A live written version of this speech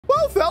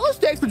fellas.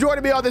 Thanks for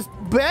joining me on this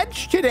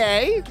bench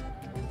today.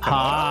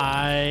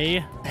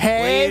 Hi.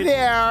 Hey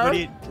there.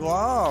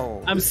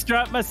 Whoa. I'm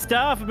strutting my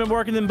stuff. I've been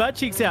working them butt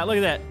cheeks out. Look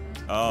at that.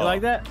 Oh. You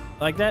like that?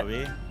 Like that?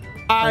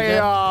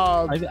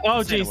 Oh,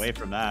 Stay jeez. away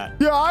from that.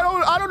 yeah, I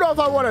don't know if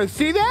I want to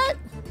see that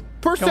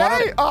per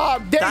se.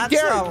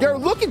 They're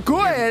looking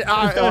good.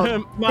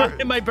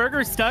 my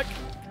burger's stuck.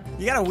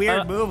 You got a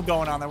weird move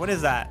going on there. What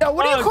is that?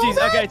 What do you call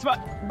that? Okay,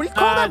 What do you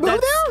call that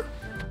move there?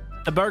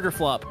 A burger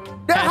flop.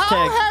 Now,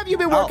 how have you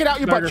been working out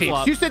your butt cheeks?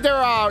 Flop. You said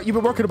you've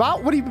been working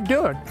about. What have you been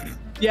doing?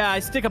 Yeah, I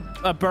stick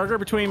a burger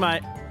between my.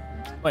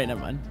 Wait,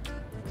 never mind.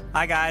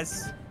 Hi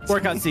guys.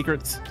 Workout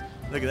secrets.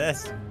 Look at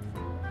this.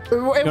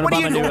 What are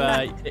you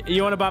doing?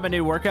 You want to buy my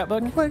new workout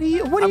book? What are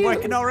you? I'm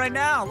working out right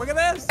now. Look at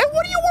this. And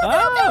what are you working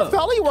out there,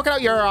 fella? You working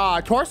out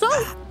your torso?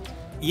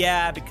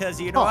 Yeah,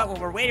 because you know what?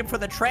 When we're waiting for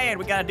the train,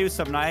 we gotta do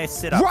some nice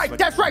sit-ups. Right,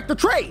 that's right, the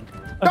train.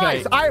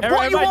 Okay. Guys, I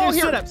brought you all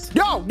here. Sit-ups.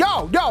 No.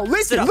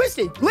 Listen.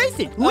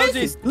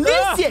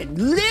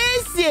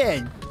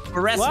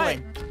 We're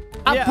wrestling.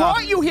 I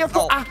brought you here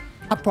for. I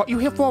brought you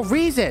here for a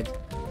reason.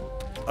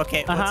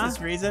 Okay, what's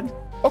this reason?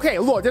 Okay,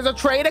 look, there's a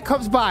train that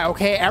comes by,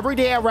 okay, every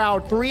day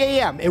around 3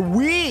 a.m. and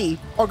we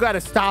are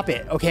gonna stop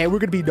it, okay? We're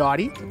gonna be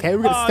naughty, okay?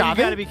 We're gonna stop it.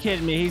 You gotta be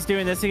kidding me. He's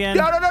doing this again?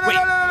 No.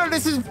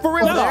 This is for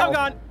real. No, I'm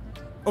gone.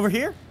 Over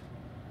here?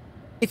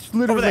 It's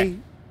literally.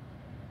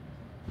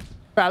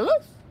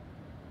 Fellas?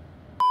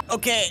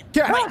 Okay,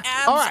 Yeah. my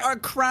abs are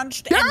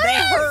crunched and they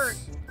hurt.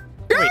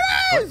 There it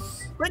is!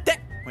 Right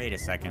there. Wait a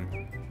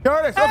second.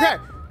 There it is, okay.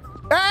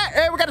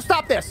 Hey, we gotta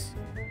stop this.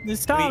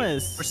 This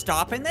Thomas. We're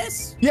stopping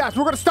this? Yes,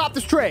 we're gonna stop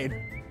this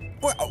train.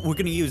 We're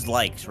gonna use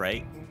likes,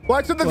 right?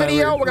 Likes in the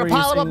video. We're gonna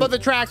pile them up on the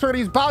tracks. We're gonna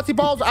use bouncy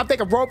balls. I'm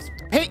thinking ropes,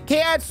 paint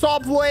cans, saw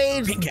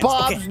blades,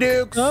 bombs,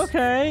 nukes.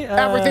 Okay.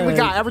 Everything we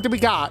got. Everything we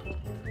got.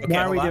 Okay,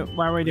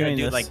 why are we doing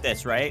do this? it like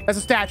this, right? That's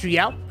a statue,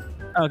 yeah.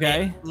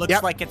 Okay. It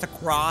looks like it's a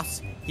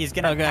cross. He's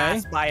gonna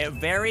pass by it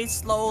very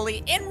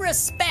slowly in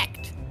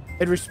respect.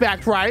 In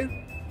respect, right?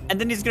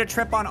 And then he's gonna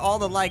trip on all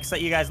the likes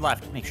that you guys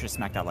left. Make sure to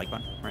smack that like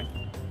button, right?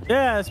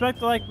 Yeah, smack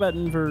the like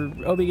button for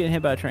Obi getting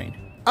hit by a train.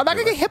 I'm not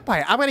gonna get hit by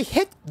it. I'm gonna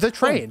hit the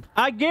train.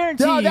 I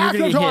guarantee No, you're that's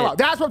gonna what I'm get talking hit. about.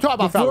 That's what I'm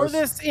talking about, Before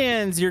fellas. this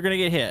ends, you're gonna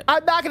get hit.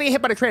 I'm not gonna get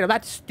hit by the train. I'm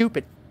not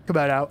stupid. Come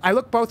on out. I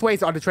look both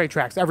ways on the train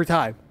tracks every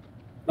time.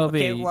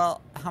 Okay,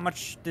 well, how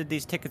much did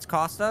these tickets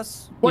cost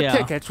us? What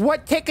tickets?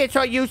 What tickets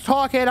are you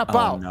talking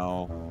about? Oh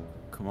no,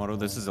 Komodo,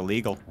 this is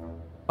illegal.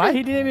 What?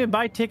 He didn't even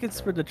buy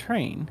tickets for the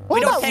train. We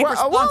don't take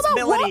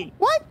responsibility.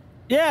 What?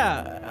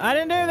 Yeah, I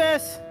didn't do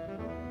this.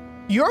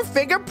 Your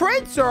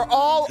fingerprints are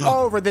all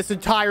over this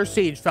entire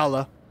scene,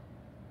 fella.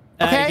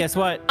 Okay? Guess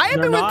what? I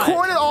have been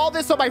recording all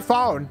this on my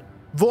phone.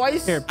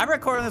 Voice. Here, I'm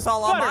recording this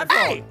all on my phone.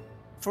 Hey!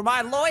 For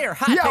my lawyer.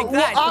 Yeah,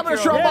 well, I'm gonna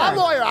show my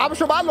lawyer. I'm gonna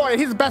show my lawyer.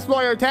 He's the best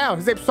lawyer in town.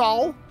 His name's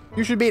Saul.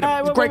 You should meet him.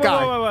 He's a great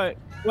guy. Wait.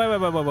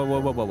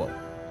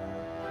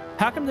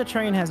 How come the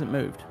train hasn't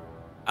moved?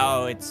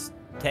 Oh, it's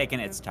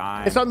taking its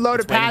time. It's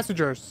unloaded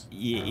passengers.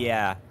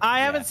 Yeah. I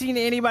haven't seen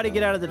anybody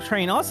get out of the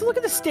train. Also, look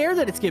at the stare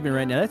that it's giving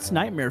right now. That's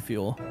nightmare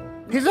fuel.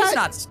 He's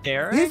not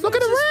staring. He's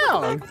looking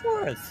around. Looking back and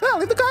forth. No,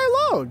 leave the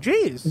guy alone.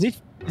 Jeez.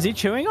 Is he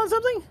chewing on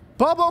something?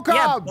 Bubble gum.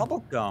 Yeah,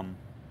 bubble gum.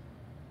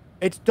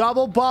 It's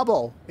double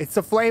bubble. It's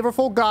a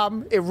flavorful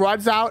gum. It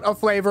runs out of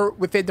flavor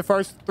within the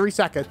first 3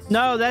 seconds.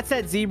 No, that's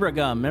that zebra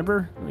gum.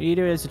 Remember? We eat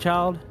it as a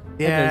child?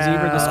 Yeah. The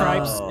zebra, the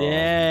stripes.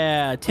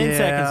 Yeah. 10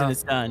 seconds and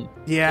it's done.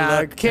 Yeah.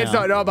 Look, kids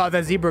don't know about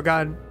that zebra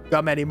gum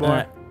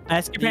anymore.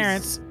 Ask your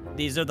parents.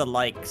 These are the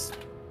likes.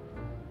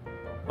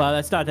 Well,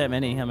 that's not that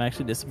many. I'm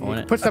actually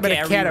disappointed. Put some in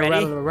a can and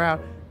rattle them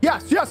around.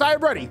 Yes, I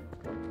am ready.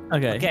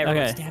 Okay.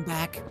 Okay, stand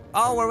back.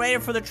 Oh, we're waiting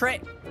for the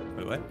train.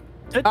 Wait, what?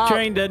 The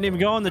train doesn't even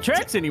go on the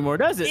tracks anymore,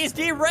 does it? He's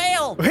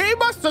derailed. He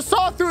must have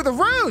saw through the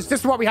ruse. This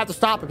is why we have to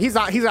stop him. He's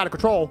out of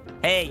control.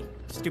 Hey,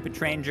 stupid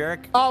train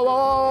jerk.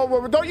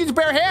 Oh, don't use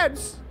bare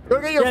hands.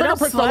 Don't get your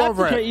fingerprints all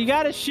over it. You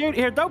gotta shoot.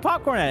 Here, throw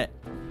popcorn at it.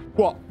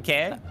 What?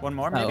 Okay, one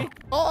more maybe.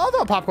 I'll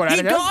throw popcorn at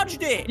it. He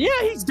dodged it. Yeah,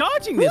 he's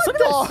dodging this. Look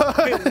at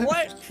this. Wait,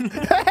 what?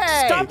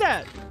 Hey. Stop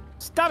that.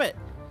 Stop it.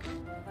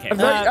 Okay,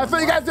 I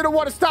thought you guys didn't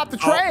want to stop the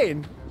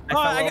train.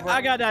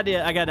 I got an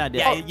idea.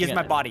 Yeah, use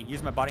my body.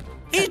 Use my body.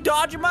 He's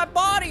dodging my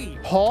body.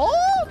 Huh?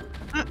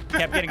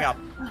 Okay, I'm getting up.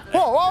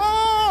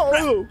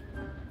 Whoa.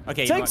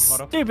 Okay, you know what,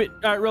 stupid.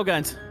 All right, real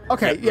guns.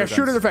 Okay, yeah,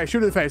 shoot in the face.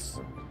 Shoot in the face.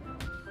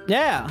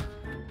 Yeah.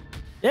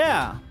 Wait.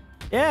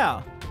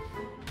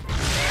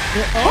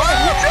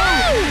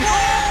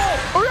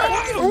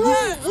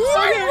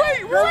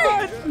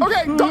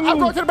 Okay, I'm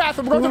going to the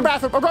bathroom.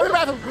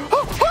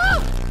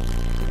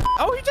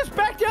 Oh, he just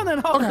backed down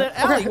that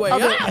alleyway.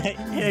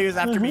 He was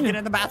after me. Get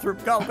in the bathroom.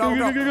 Go. Close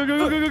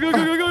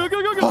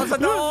the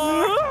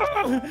door.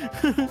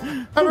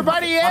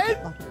 Everybody in?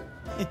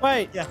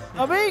 Wait. Yeah.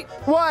 Obi?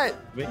 What?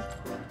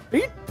 Are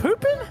you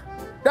pooping?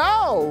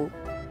 No.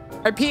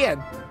 I'm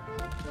peeing.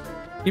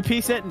 You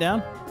pee sitting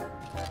down?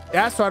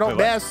 Yeah, so I don't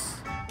miss.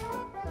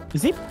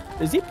 Is he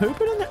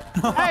pooping in there?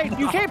 Hey,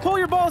 you can't pull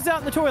your balls out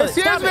in the toilet.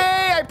 Excuse me,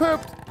 I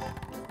pooped.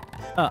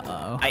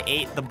 Uh-oh. I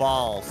ate the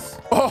balls.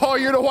 Oh,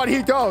 you know what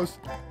he does?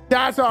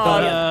 That's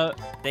all.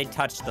 They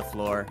touched the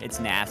floor. It's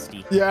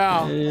nasty.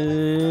 Yeah.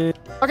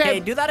 Okay, Okay.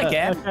 do that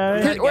again.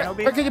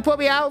 Okay. Can you put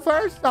me out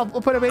first? I'll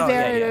put him in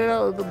there.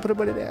 Yeah. Put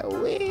him in there.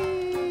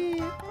 Whee.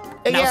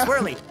 Now,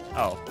 Swirly.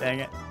 Oh, dang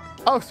it.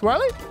 Oh,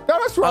 Swirly? No,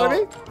 not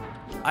Swirly.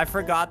 I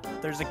forgot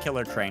there's a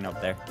killer train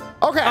up there.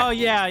 Okay. Oh,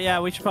 yeah.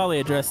 We should probably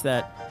address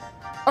that.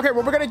 Okay,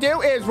 what we're going to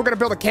do is we're going to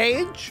build a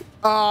cage.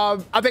 I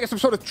think it's some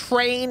sort of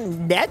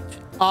train net.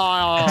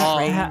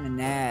 Train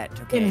net.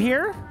 Okay. In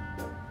here?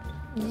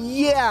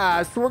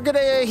 Yeah, so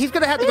he's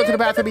gonna have to go to the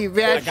bathroom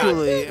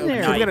eventually. So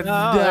we're gonna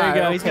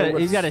there you go.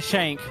 He's got a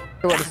shank.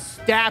 We're gonna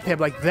stab him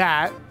like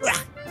that.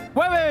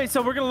 Wait.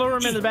 So we're gonna lure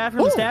him in the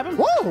bathroom and stab him?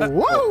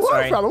 Whoa,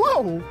 sorry. fella,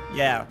 whoa.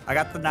 Yeah, I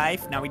got the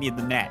knife. Now we need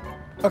the net.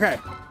 Okay,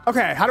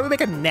 how do we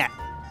make a net?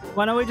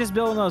 Why don't we just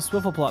build those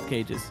swivel plop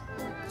cages?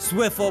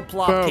 Swivel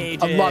plop Boom.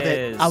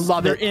 cages. I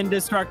love They're it.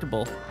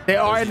 indestructible. They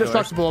are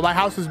indestructible. My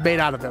house is made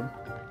out of them.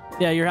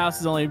 Yeah, your house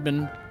has only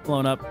been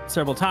blown up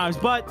several times,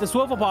 but the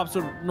swivel pops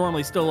are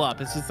normally still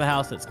up. It's just the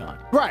house that's gone.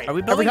 Right. Are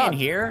we building in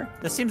here?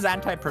 This seems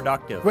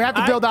anti-productive. We have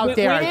to build out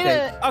there, I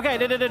think. Okay,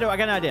 no, I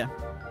got an idea.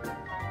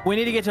 We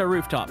need to get to a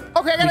rooftop.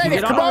 Okay, I got an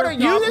idea. Come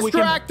on, you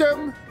distract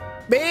him.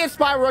 Me and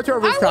Spy run to a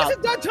rooftop. I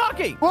wasn't done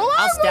talking. Well,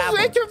 I was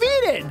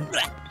intervening.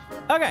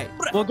 Okay,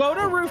 we'll go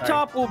to a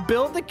rooftop. We'll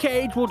build the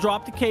cage. We'll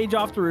drop the cage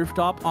off the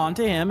rooftop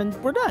onto him, and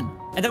we're done.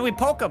 And then we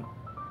poke him.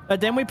 But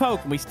then we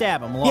poke him. We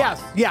stab him.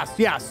 Yes.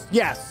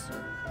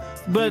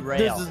 But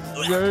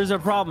there's a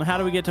problem. How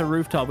do we get to a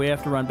rooftop? We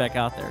have to run back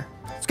out there.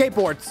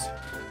 Skateboards.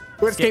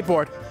 We're gonna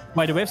skateboard.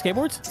 Wait, do we have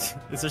skateboards?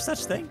 Is there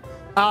such thing?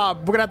 We're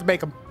gonna have to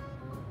make them.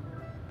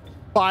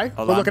 Why?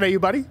 We're looking at you,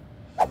 buddy.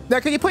 Now,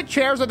 can you put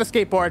chairs on the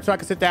skateboard so I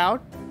can sit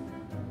down?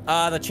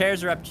 The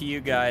chairs are up to you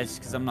guys,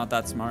 because I'm not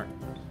that smart.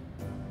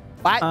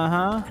 What?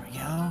 Uh-huh. There we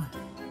go.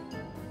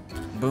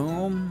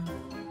 Boom.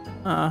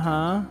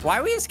 Uh-huh. Why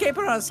are we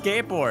escaping on a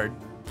skateboard?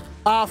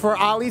 For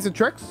ollies and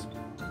tricks.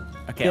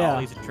 Okay, all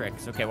these are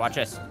tricks. Okay, watch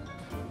this.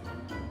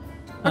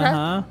 Okay.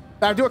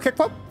 Uh-huh. Do a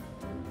kickflip.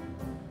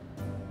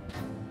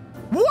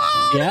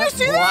 Whoa! Yeah. Did you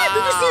see that?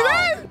 Did you see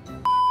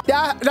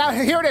that? Now,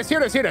 here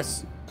it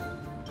is.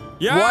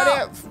 Yeah. What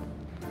if?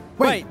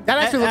 Wait, that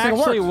actually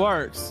looks like it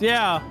works.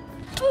 Yeah.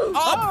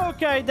 Oh,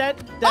 okay. That.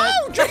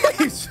 Oh,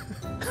 jeez.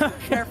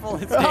 Careful,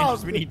 it's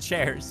dangerous. We need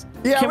chairs.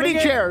 Yeah, we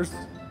need chairs.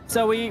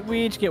 So we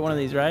each get one of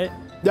these, right?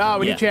 No,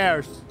 we need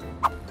chairs.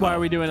 Why are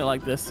we doing it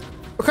like this?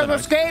 Because we're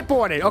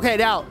skateboarding. Okay,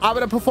 now I'm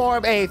gonna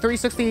perform a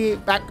 360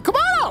 back. Come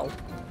on!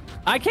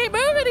 I can't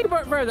move any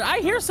further. I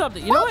hear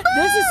something. You know what?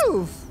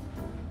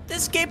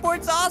 This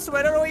skateboard's awesome.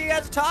 I don't know what you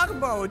guys are talking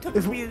about. It took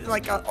me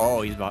like he's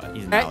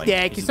an alley.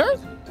 Thank you, sir.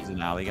 He's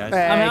an alley, guys.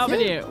 I'm helping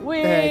you.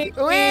 We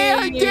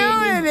are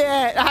doing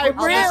it. I'm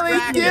really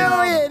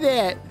doing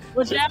it.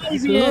 Which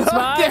alley's Look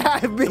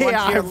at me.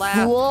 I'm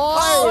flying.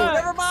 Oh,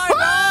 never mind.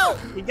 No,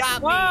 you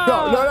got me.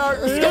 No.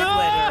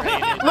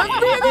 Let's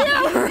be in the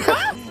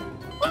air.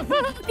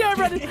 Get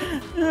ready.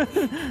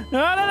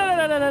 No.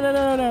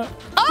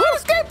 Oh, the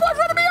skateboard's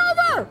running me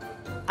over.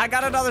 I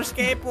got another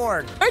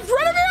skateboard. It's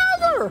running me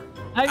over.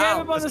 I gave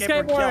up on the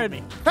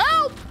skateboard.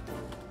 Help.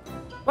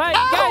 Wait,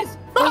 guys.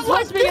 We're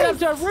supposed to be getting up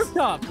to a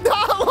rooftop.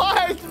 Not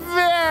like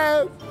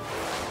this.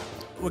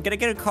 We're going to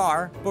get a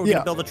car, but we're going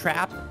to build a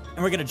trap.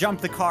 And we're going to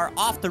jump the car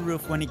off the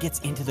roof when it gets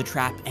into the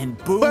trap. And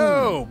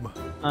boom. Boom.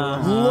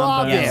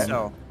 Love it.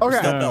 So okay. We're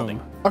still building.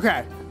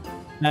 Okay.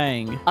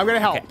 Dang. I'm going to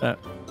help.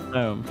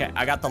 Boom. Okay,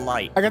 I got the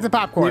light. I got the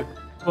popcorn.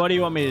 What do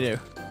you want me to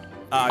do?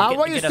 I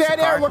want you to stand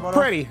there and look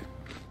pretty.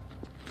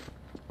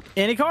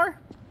 Any car?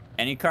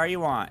 Any car you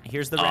want.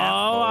 Here's the ramp.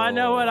 Oh, I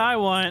know what I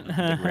want.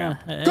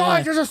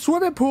 Guys, there's a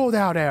swimming pool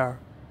down there.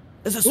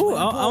 There's a swimming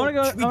pool. I want to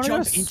go. Should we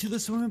jump into the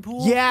swimming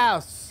pool?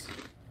 Yes.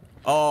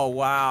 Oh,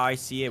 wow. I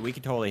see it. We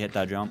could totally hit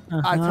that jump.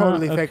 I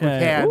totally think we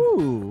can.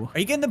 Ooh. Are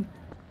you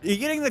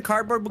getting the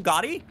cardboard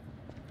Bugatti?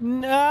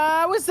 No,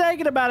 I was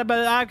thinking about it,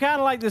 but I kind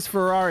of like this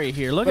Ferrari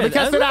here. Look at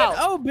test it out.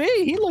 OB,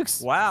 he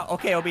looks. Wow.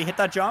 Okay, OB, hit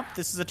that jump.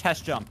 This is a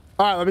test jump.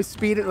 All right, let me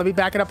speed it. Let me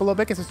back it up a little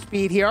bit. Get some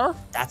speed here.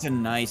 That's a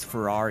nice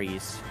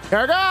Ferraris.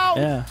 Here we go.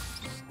 Yeah.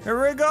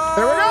 Here we go.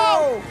 Here we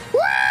go. Woo!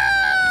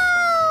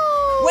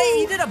 Wait,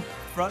 he did a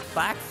front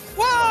back.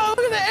 Whoa, look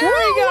at the air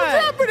he got.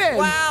 What's happening?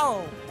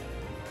 Wow.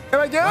 Am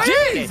I doing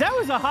Jeez, that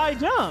was a high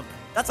jump.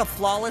 That's a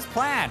flawless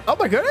plan. Oh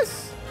my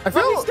goodness. I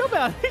feel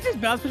he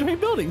just bounced between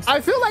buildings. I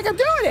feel like I'm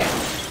doing it.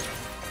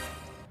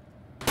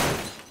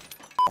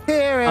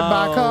 Here in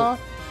my car,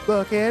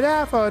 looking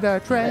out for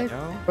the train.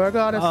 We're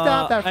gonna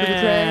stop after the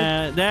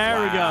train.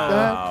 There we go.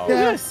 Wow.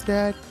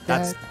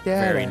 That's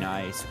very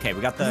nice. Okay,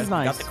 we got the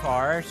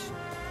cars.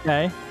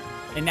 Okay.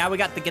 And now we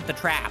got to get the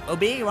trap.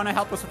 OB, you want to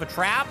help us with a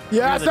trap?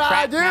 Yes,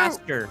 I do.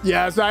 Master.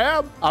 Yes, I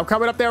am. I'm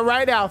coming up there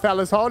right now,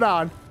 fellas. Hold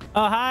on.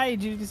 Oh, hi.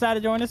 Did you decide to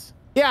join us?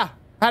 Yeah,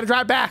 I had to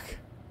drive back.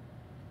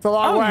 It's a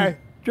long way.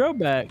 Drove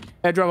back.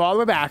 I drove all the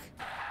way back.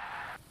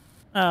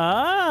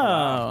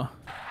 Oh.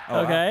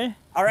 Okay.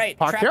 All right,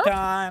 Park trap here?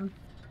 time.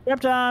 Trap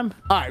time.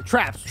 All right,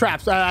 traps.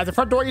 At the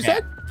front door, you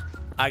said?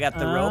 I got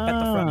the rope at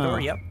the front door.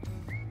 Yep.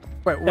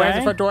 Wait, where's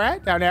the front door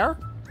at? Down there?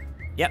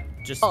 Yep.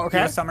 Just do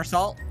a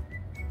somersault.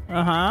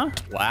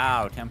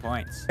 Wow, 10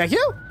 points. Thank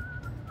you.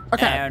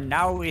 Okay. And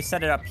now we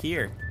set it up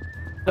here.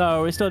 So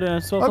are we still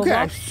doing swivel Okay,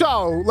 box?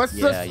 so let's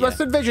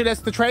envision this.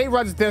 The train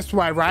runs this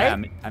way, right?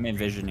 Yeah, I'm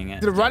envisioning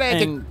it. The run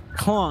it And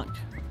clonked.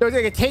 It's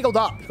like tangled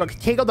up. Like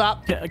tangled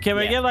up. Can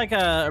we get like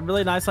a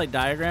really nice like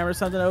diagram or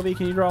something, Obi?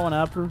 Can you draw one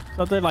up or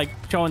something like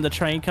showing the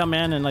train come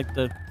in and like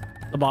the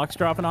box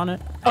dropping on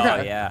it? Okay.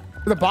 Oh, yeah.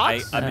 The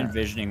box? I'm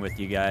envisioning with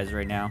you guys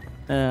right now.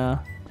 Yeah.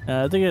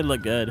 I think it'd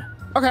look good.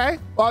 Okay.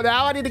 Well,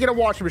 now I need to get a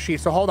washing machine,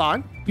 so hold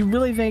on. You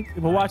really think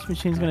the washing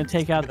machine's gonna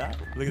take out that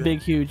big,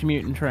 huge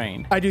mutant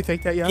train? I do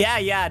think that, yeah.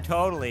 Yeah,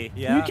 totally.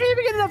 Yeah. You can't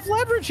even get enough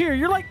leverage here.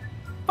 You're like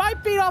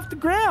 5 feet off the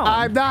ground.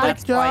 I'm not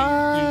That's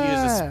why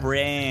you use a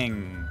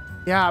spring.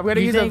 Yeah, I'm gonna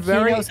You use a think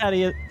very. He knows how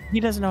to. He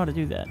doesn't know how to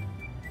do that.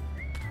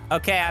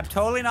 Okay, I'm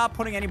totally not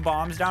putting any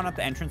bombs down at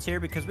the entrance here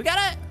because we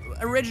gotta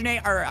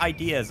originate our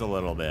ideas a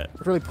little bit.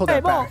 Really pull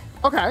that back.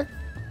 Okay.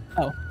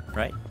 Oh.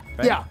 Right?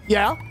 Yeah.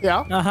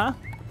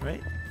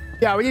 Right?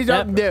 Yeah, we need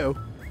something new.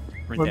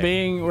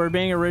 We're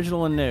being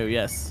original and new.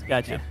 Yes,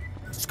 gotcha.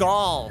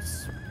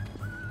 Skulls.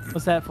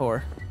 What's that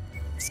for?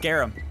 Scare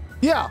them.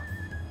 Yeah.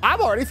 I'm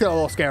already feeling a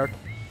little scared.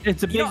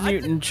 It's a big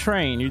mutant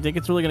train. You think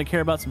it's really gonna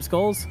care about some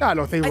skulls? I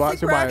don't think I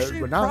think we're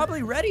actually would not.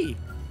 probably ready.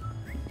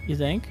 You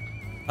think?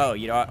 Oh,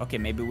 you know what? Okay,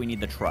 maybe we need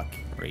the truck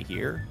right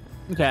here.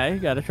 Okay,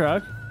 got a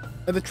truck.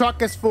 And the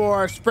truck is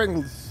for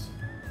springs.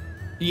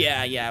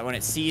 Yeah. When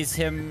it sees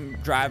him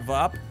drive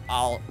up,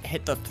 I'll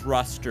hit the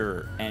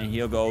thruster and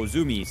he'll go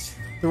zoomies.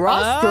 The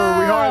roster,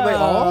 we hardly.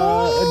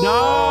 Oh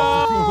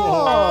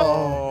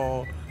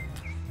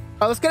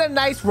Oh. Let's get a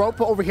nice rope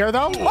over here,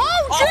 though.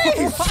 Oh,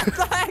 jeez! What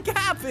the heck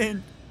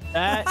happened?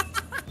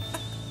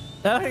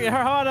 Okay,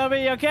 hold on,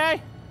 Obi, you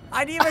okay?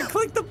 I didn't even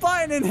click the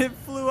button and it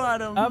flew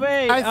at him. Obi,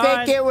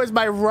 I think it was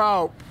my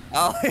rope.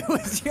 Oh, it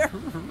was your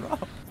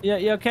rope.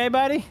 You okay,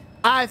 buddy?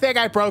 I think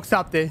I broke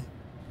something.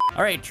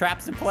 All right,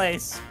 traps in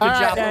place. Good All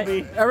job, right,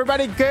 Obi.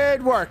 Everybody,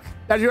 good work.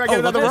 Now, do I get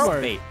another this rope?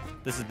 is bait.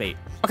 This is bait.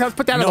 Okay, let's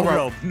put down No another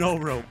rope. rope. No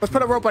rope. Let's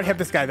put a rope on him,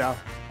 this guy, though.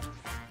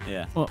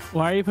 Yeah. Well,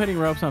 why are you putting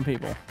ropes on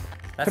people?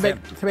 That's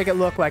To make it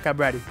look like I'm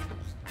ready.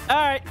 All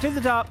right, to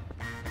the top.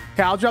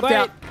 Okay, I'll jump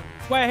down.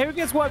 Wait, who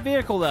gets what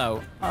vehicle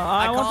though?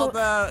 I called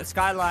the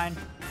Skyline.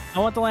 I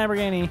want the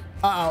Lamborghini.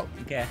 Uh-oh.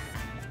 Okay.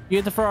 You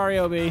get the Ferrari,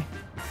 Obi.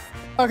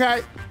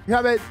 Okay,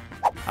 come in.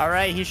 All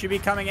right, he should be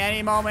coming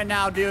any moment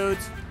now,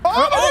 dudes.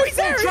 Oh, he's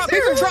there. Truck.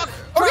 Here's the truck.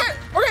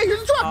 Okay,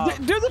 here's the truck.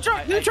 Do the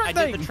truck. Do the truck I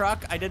thing. did the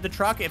truck. I did the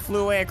truck. It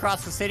flew away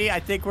across the city. I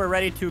think we're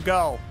ready to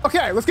go.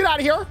 Okay, let's get out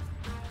of here.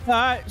 All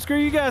right, screw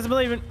you guys. I'm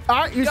leaving. All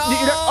right, okay,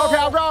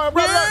 I'm going.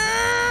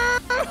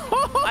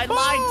 I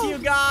lied to you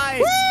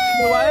guys.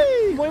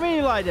 What? What do you mean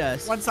you lied to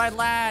us? Once I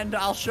land,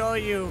 I'll show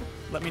you.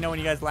 Let me know when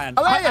you guys land.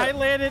 I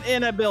landed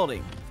in a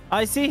building.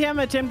 I see him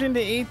attempting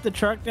to eat the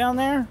truck down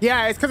there.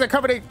 Yeah, it's because I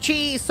covered in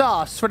cheese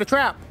sauce for the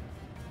trap.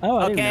 Oh,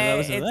 I didn't know that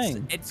Okay, was a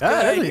thing. it's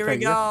good. Here we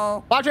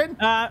go. Watching.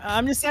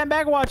 I'm just standing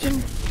back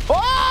watching.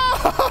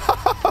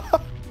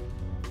 Oh!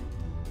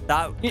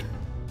 That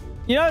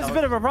You know, it's a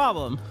bit of a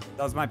problem.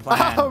 was my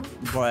plan,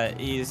 but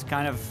he's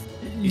kind of.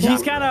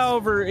 He's kind of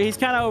over. He's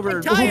kind of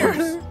over.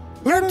 Tires.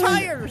 Your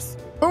tires.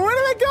 Where did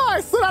I go?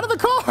 I slid out of the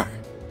car.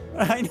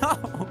 I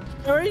know.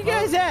 Where are you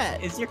guys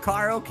at? Is your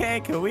car okay?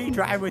 Can we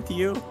drive with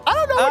you? I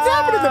don't know what's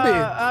happening to me.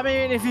 I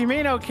mean, if you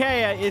mean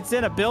okay, it's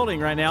in a building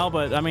right now,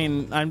 but I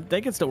mean,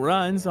 they can still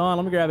run. So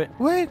let me grab it.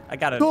 Wait, I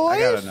got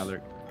boys? another.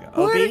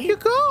 Where did you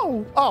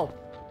go? Oh.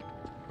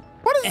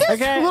 What is this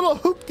little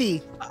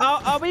hoopty?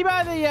 I'll be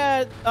by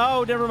the,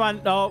 oh, never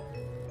mind. Oh.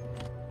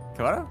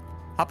 What?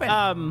 Hop in.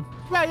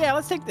 Yeah,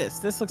 let's take this.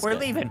 This looks We're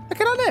good. leaving.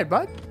 Get on in,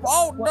 bud.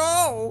 Oh,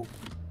 no.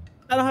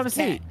 I don't have a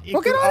seat.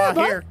 Well, get on in,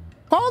 bud. Here.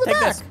 Follow the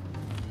Take back.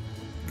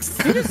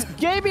 this. You just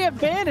gave me a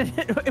van.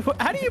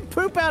 How do you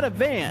poop out a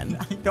van?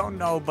 I don't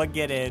know, but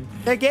get in.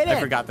 Hey, get in. I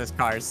forgot this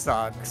car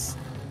sucks.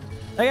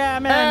 Okay,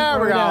 I'm in. There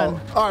we We're go.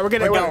 done. All right, we're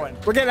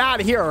getting out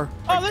of here.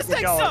 Oh, this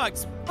thing going.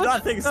 sucks.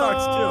 Nothing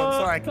sucks, too. I'm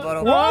sorry,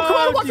 Komodo. Whoa, come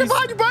on, what's geez.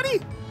 behind you,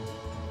 buddy?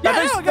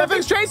 Yeah, That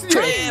thing's chasing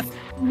you.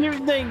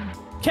 New thing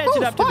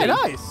catching up to me.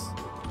 Nice.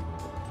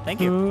 Thank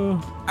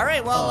you. All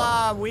right,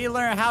 well, we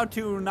learned how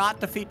to not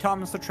defeat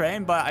Thomas the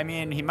Train, but I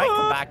mean, he might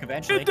come back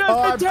eventually.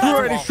 I'm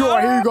pretty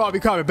sure he's gonna be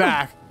coming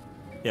back.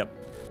 Yep.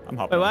 I'm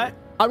hopping. Wait, what?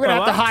 I'm gonna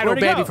have to hide Where'd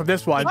he O'Bandy go? from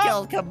this one.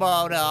 Kill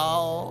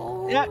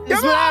Komodo. Yeah, this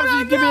is what happens when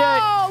you give me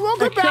We'll a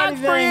get back cruddy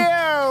for thing.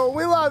 you.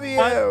 We love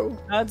you.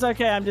 That's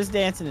okay. I'm just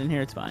dancing in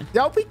here. It's fine.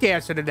 Don't be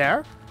dancing in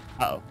there.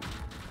 Uh-oh.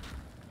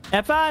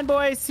 Have fun,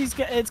 boys.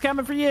 It's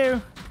coming for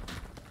you.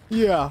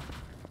 Yeah.